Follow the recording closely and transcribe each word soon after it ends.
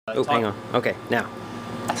Oh, hang on. Okay, now.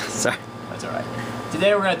 Sorry. That's alright.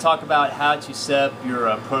 Today we're going to talk about how to set up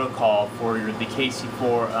your protocol for the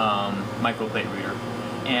KC4 microplate reader.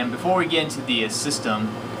 And before we get into the system,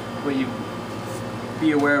 what you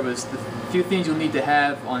be aware of is the few things you'll need to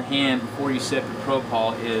have on hand before you set up your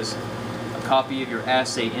protocol is a copy of your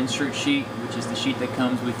assay insert sheet, which is the sheet that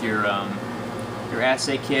comes with your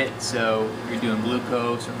assay kit. So if you're doing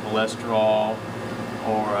glucose or cholesterol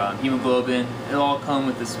or hemoglobin, it'll all come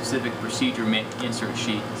with a specific procedure insert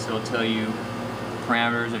sheet. So it'll tell you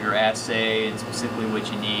parameters of your assay and specifically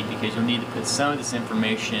what you need, because you'll need to put some of this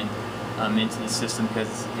information into the system,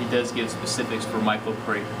 because it does give specifics for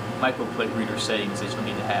microplate reader settings that you'll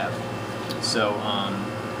need to have. So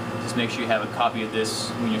just make sure you have a copy of this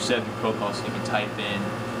when you're setting up your protocol, so you can type in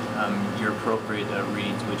your appropriate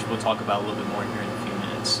readings, which we'll talk about a little bit more here in a few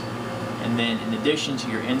minutes. And then in addition to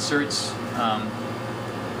your inserts,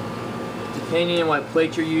 depending on what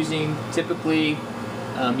plate you're using, typically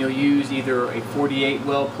you'll use either a 48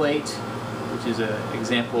 well plate, which is an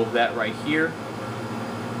example of that right here.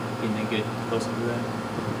 Getting a good close up to that.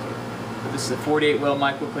 Okay. So this is a 48 well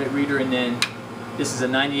microplate reader, and then this is a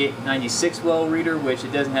 96 well reader, which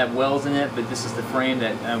it doesn't have wells in it, but this is the frame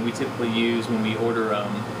that we typically use when we order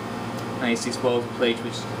 96 well plates,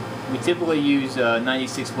 which we typically use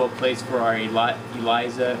 96 well plates for our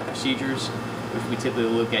ELISA procedures, which we typically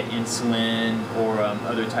look at insulin or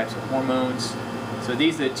other types of hormones. So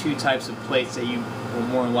these are the two types of plates that you will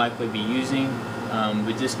more than likely be using.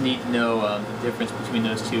 We just need to know the difference between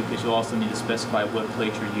those two, because you'll also need to specify what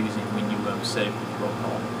plate you're using when you set up your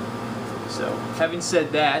protocol. So having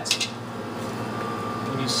said that,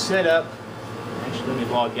 when you set up, actually let me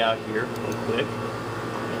log out here real quick.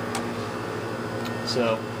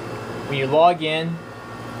 So when you log in,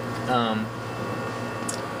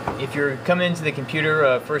 if you're coming into the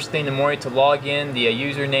computer first thing in the morning to log in, the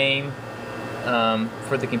username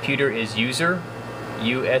for the computer is user,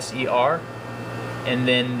 U-S-E-R, and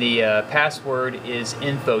then the password is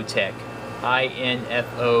infotech,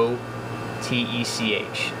 I-N-F-O-T-E-C-H.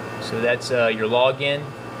 So that's your login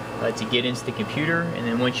to get into the computer, and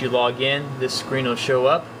then once you log in, this screen will show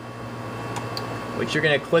up. What you're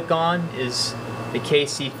going to click on is the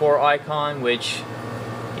KC4 icon, which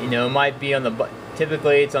might be on the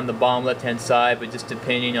typically it's on the bottom left hand side, but just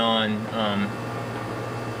depending on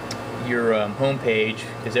your home page,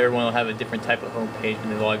 because everyone will have a different type of home page when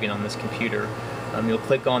they log in on this computer. You'll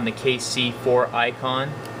click on the KC4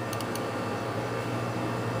 icon,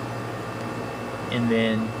 and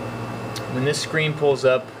then when this screen pulls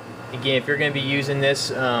up, again, if you're going to be using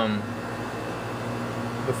this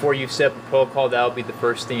before you've set up a protocol, that will be the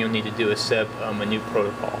first thing you'll need to do, is set up a new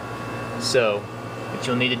protocol. So what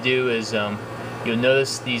you'll need to do is you'll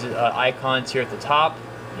notice these icons here at the top.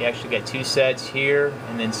 You actually got two sets here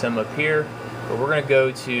and then some up here, but we're going to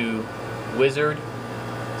go to Wizard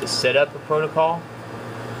to set up a protocol.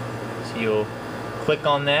 So you'll click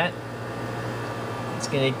on that. It's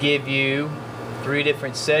going to give you 3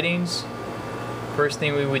 different settings. First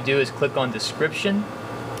thing we would do is click on Description,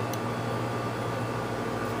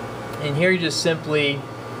 and here you're just simply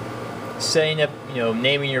setting up,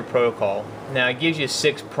 naming your protocol. Now it gives you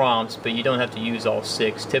 6 prompts, but you don't have to use all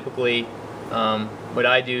 6. Typically, what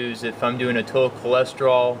I do is if I'm doing a total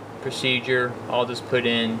cholesterol procedure, I'll just put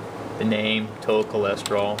in the name total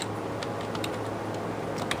cholesterol.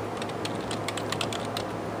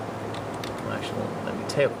 Actually, won't let me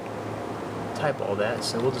type all that,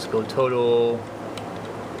 so we'll just go total.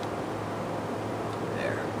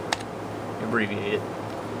 There, abbreviate it.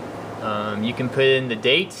 You can put in the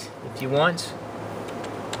date if you want.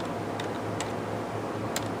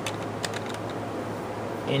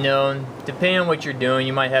 Depending on what you're doing,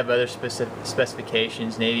 you might have other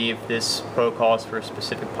specifications. Maybe if this protocol is for a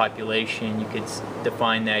specific population, you could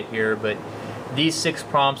define that here. But these 6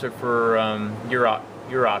 prompts are for your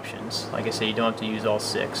options. Like I say, you don't have to use all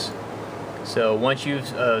 6. So once you've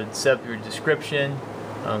set up your description,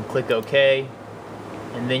 click OK,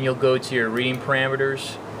 and then you'll go to your reading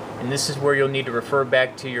parameters. And this is where you'll need to refer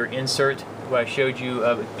back to your insert, what I showed you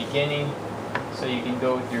at the beginning, so you can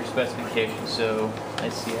go with your specifications. So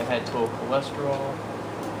let's see, I had total cholesterol,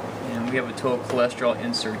 and we have a total cholesterol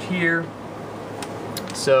insert here.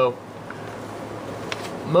 So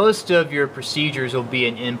most of your procedures will be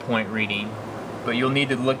an endpoint reading, but you'll need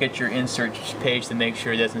to look at your insert page to make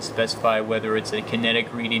sure it doesn't specify whether it's a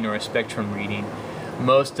kinetic reading or a spectrum reading.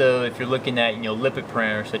 Most of, if you're looking at lipid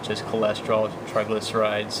parameters such as cholesterol,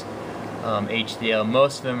 triglycerides, HDL,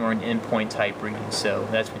 most of them are an endpoint type reading, so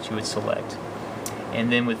that's what you would select. And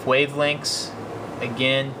then with wavelengths,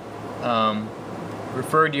 again,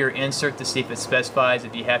 refer to your insert to see if it specifies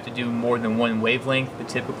if you have to do more than one wavelength, but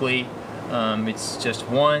typically it's just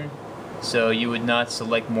one, so you would not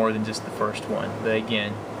select more than just the first one. But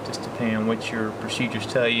again, just depending on what your procedures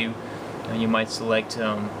tell you, you might select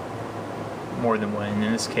more than one. And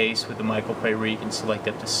in this case, with the microplate reader, you can select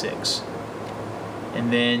up to 6.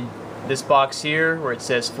 And then this box here where it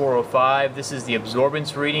says 405, this is the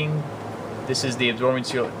absorbance reading. This is the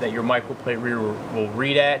absorbance that your microplate reader will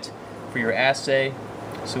read at for your assay.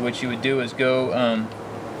 So what you would do is go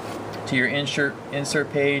to your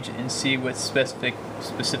insert page and see what specific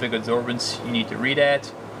absorbance you need to read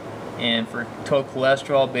at. And for total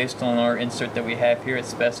cholesterol, based on our insert that we have here, it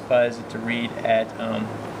specifies it to read at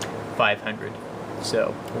 500.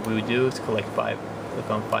 So what we would do is click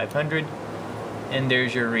on 500, and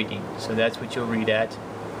there's your reading. So that's what you'll read at.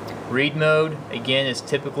 Read mode, again, is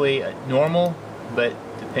typically normal, but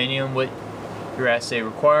depending on what your assay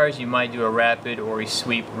requires, you might do a rapid or a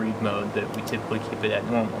sweep read mode, but we typically keep it at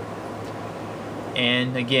normal.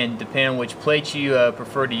 And again, depending on which plate you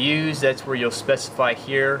prefer to use, that's where you'll specify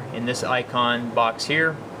here in this icon box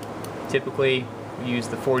here. Typically, we use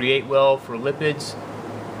the 48 well for lipids.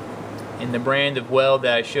 And the brand of well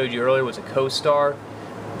that I showed you earlier was a CoStar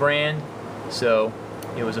brand. So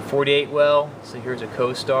it was a 48 well, so here's a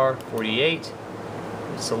CoStar 48.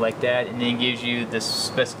 Select that, and then it gives you the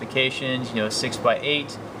specifications,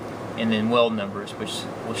 6x8, and then well numbers, which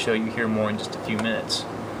we'll show you here more in just a few minutes.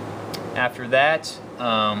 After that,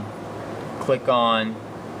 click on,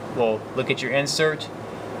 look at your insert,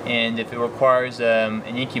 and if it requires an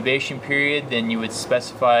incubation period, then you would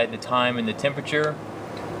specify the time and the temperature.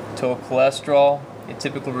 Total cholesterol, it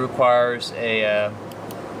typically requires an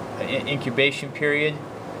incubation period,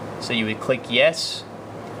 so you would click yes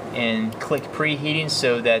and click preheating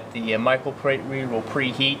so that the microplate reader will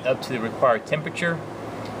preheat up to the required temperature.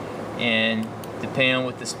 And depending on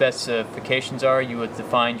what the specifications are, you would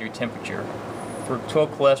define your temperature. For total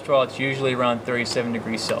cholesterol, it's usually around 37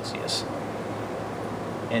 degrees Celsius.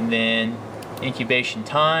 And then incubation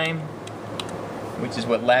time, which is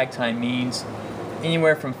what lag time means,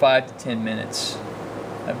 anywhere from 5 to 10 minutes.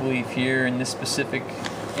 I believe here in this specific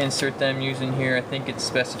insert that I'm using here, I think it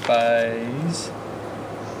specifies,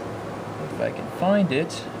 if I can find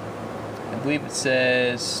it, I believe it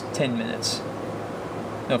says 10 minutes.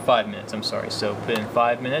 No, 5 minutes, I'm sorry. So put in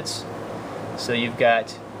 5 minutes. So you've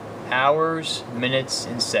got hours, minutes,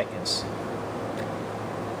 and seconds.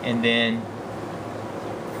 And then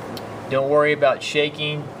don't worry about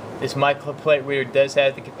shaking. This microplate reader does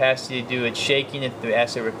have the capacity to do its shaking if the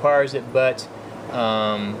assay requires it, but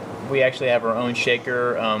we actually have our own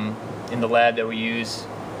shaker in the lab that we use,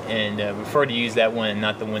 and we prefer to use that one and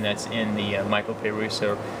not the one that's in the microplate reader,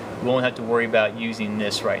 so we won't have to worry about using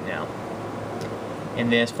this right now.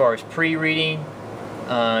 And then as far as pre-reading,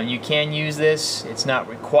 you can use this. It's not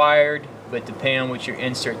required, but depending on what your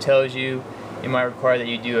insert tells you, it might require that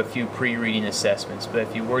you do a few pre-reading assessments. But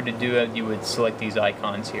if you were to do it, you would select these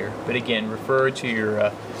icons here. But again, refer to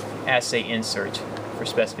your assay insert for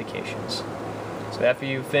specifications. So after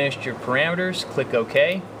you've finished your parameters, click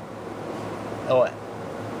OK.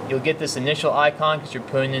 You'll get this initial icon because you're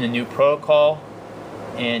putting in a new protocol,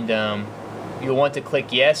 and you'll want to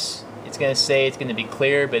click yes. It's going to say it's going to be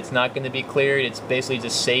cleared, but it's not going to be cleared. It's basically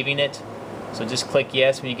just saving it. So just click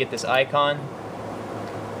yes when you get this icon,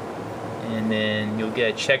 and then you'll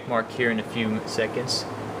get a check mark here in a few seconds.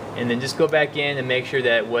 And then just go back in and make sure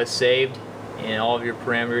that it was saved and all of your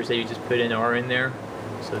parameters that you just put in are in there.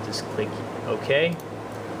 So just click OK.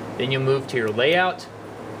 Then you'll move to your layout.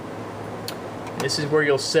 This is where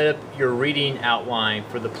you'll set up your reading outline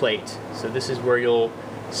for the plate. So this is where you'll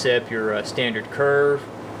set up your standard curve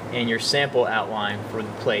and your sample outline for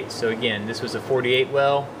the plate. So again, this was a 48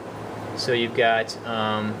 well, so you've got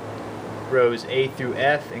rows A through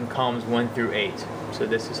F and columns 1 through 8. So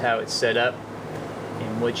this is how it's set up,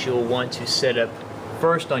 and what you'll want to set up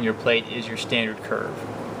first on your plate is your standard curve.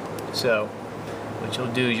 So what you'll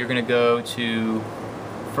do is you're going to go to,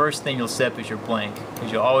 first thing you'll set up is your blank,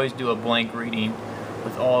 because you'll always do a blank reading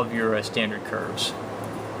with all of your standard curves.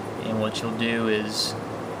 And what you'll do is,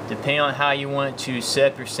 depending on how you want to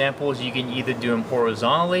set up your samples, you can either do them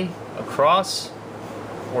horizontally, across,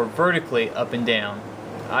 or vertically, up and down.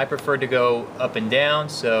 I prefer to go up and down,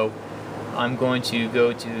 so I'm going to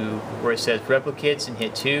go to where it says replicates and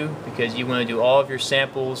hit 2, because you want to do all of your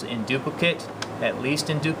samples in duplicate, at least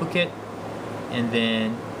in duplicate. And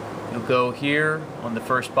then you'll go here on the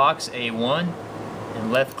first box, A1,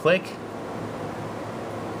 and left click,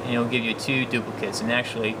 and it'll give you 2 duplicates. And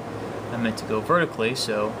actually, I meant to go vertically,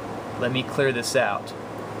 so let me clear this out.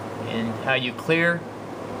 And how you clear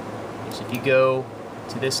is if you go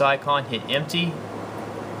to this icon, hit empty,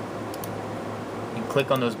 and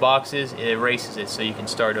click on those boxes. It erases it so you can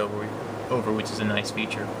start over, which is a nice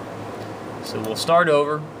feature. So we'll start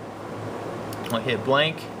over. I'll hit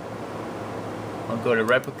blank. I'll go to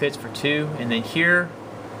replicates for 2, and then here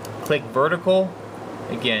click vertical.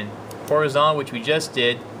 Again, horizontal, which we just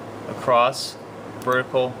did, across,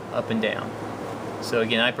 vertical, up and down. So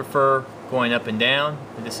again, I prefer going up and down,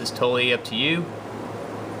 but this is totally up to you.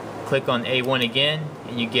 Click on A1 again,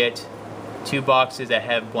 and you get 2 boxes that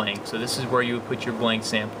have blank. So this is where you would put your blank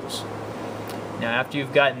samples. Now after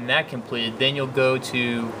you've gotten that completed, then you'll go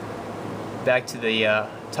back to the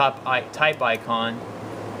type icon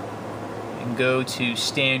and go to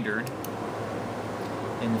standard.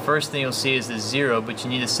 And the first thing you'll see is the 0, but you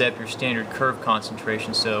need to set up your standard curve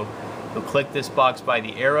concentration. So you'll click this box by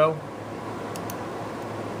the arrow,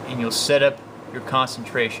 and you'll set up your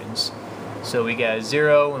concentrations. So we got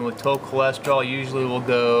 0, and with total cholesterol, usually we'll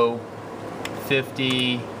go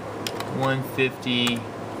 50, 150,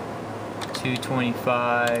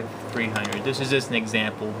 225, 300. This is just an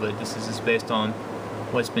example, but this is just based on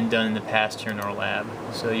what's been done in the past here in our lab.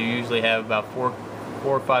 So you usually have about 4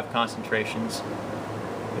 or 5 concentrations.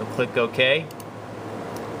 You'll click OK,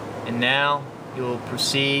 and now you'll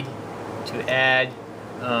proceed to add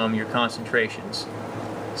your concentrations.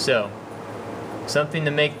 So something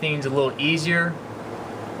to make things a little easier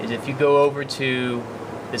is if you go over to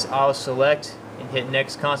this auto select and hit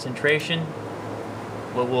next concentration,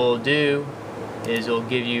 what we'll do is it'll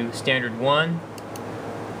give you standard 1,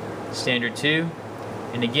 standard 2,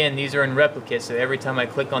 and again these are in replicate, so every time I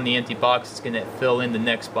click on the empty box it's going to fill in the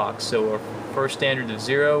next box. So our first standard of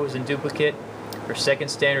 0 is in duplicate, our second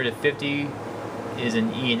standard of 50 is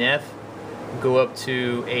in E and F. Go up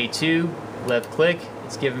to A2, left click,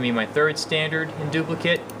 it's giving me my third standard in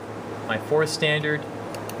duplicate, my fourth standard,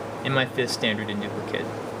 and my fifth standard in duplicate.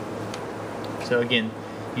 So again,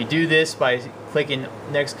 you do this by clicking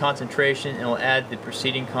next concentration, and it'll add the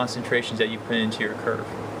preceding concentrations that you put into your curve.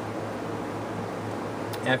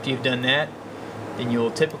 After you've done that, then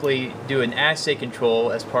you'll typically do an assay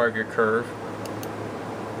control as part of your curve,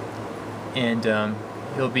 and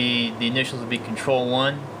the initials will be control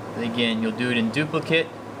 1. And again, you'll do it in duplicate,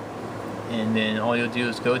 and then all you'll do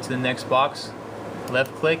is go to the next box,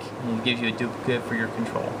 left click, and it gives you a duplicate for your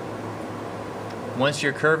control. Once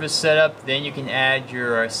your curve is set up, then you can add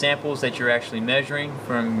your samples that you're actually measuring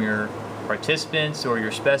from your participants or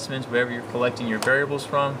your specimens, wherever you're collecting your variables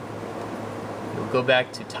from. You'll go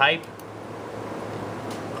back to type,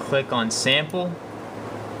 click on sample,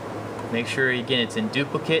 make sure again it's in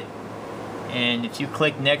duplicate, and if you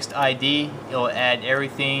click next ID, it'll add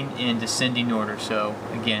everything in descending order. So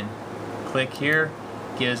again, click here,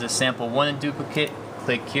 gives us sample 1 in duplicate,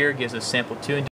 click here, gives us sample 2 in duplicate.